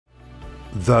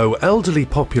Though elderly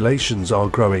populations are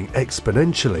growing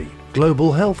exponentially,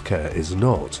 global healthcare is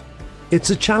not. It's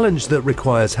a challenge that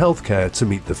requires healthcare to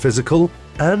meet the physical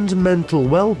and mental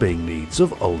well-being needs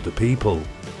of older people.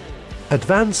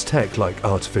 Advanced tech like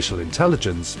artificial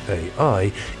intelligence,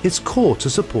 AI, is core to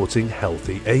supporting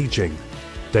healthy aging.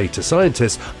 Data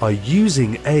scientists are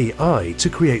using AI to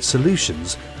create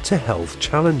solutions to health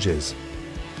challenges.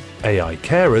 AI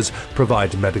carers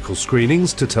provide medical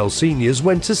screenings to tell seniors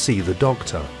when to see the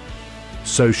doctor.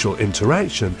 Social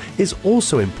interaction is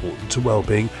also important to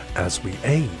well-being as we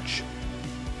age.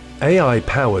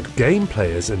 AI-powered game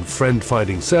players and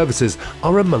friend-finding services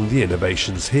are among the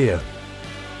innovations here.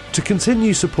 To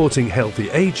continue supporting healthy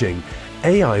aging,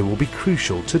 AI will be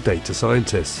crucial to data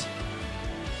scientists.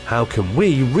 How can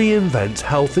we reinvent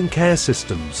health and care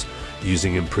systems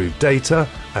using improved data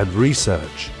and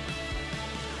research?